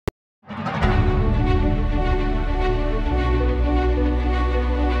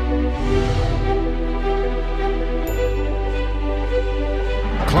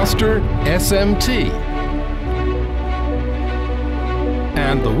Cluster SMT.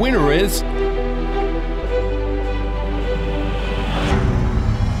 And the winner is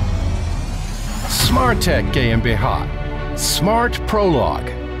smartTec GmbH, smartProLog.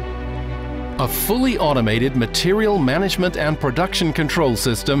 A fully automated material management and production control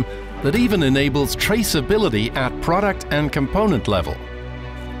system that even enables traceability at product and component level.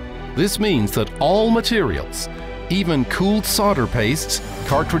 This means that all materials, even cooled solder pastes,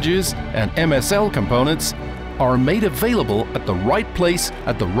 cartridges and MSL components, are made available at the right place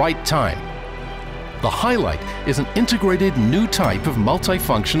at the right time. The highlight is an integrated new type of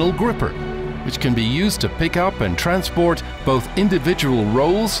multifunctional gripper, which can be used to pick up and transport both individual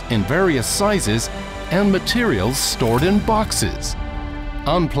rolls in various sizes and materials stored in boxes.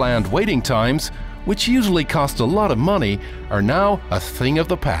 Unplanned waiting times, which usually cost a lot of money, are now a thing of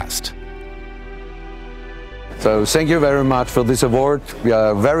the past. So thank you very much for this award. We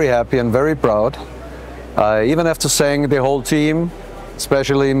are very happy and very proud. I even have to thank the whole team,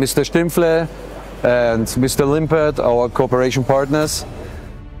 especially Mr. Stimpfle and Mr. Limpert, our cooperation partners.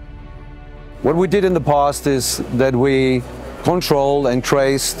 What we did in the past is that we controlled and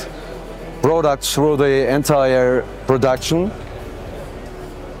traced products through the entire production.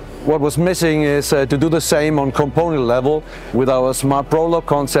 What was missing is to do the same on component level. With our smartProLog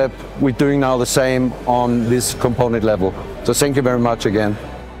concept, we're doing now the same on this component level. So thank you very much again.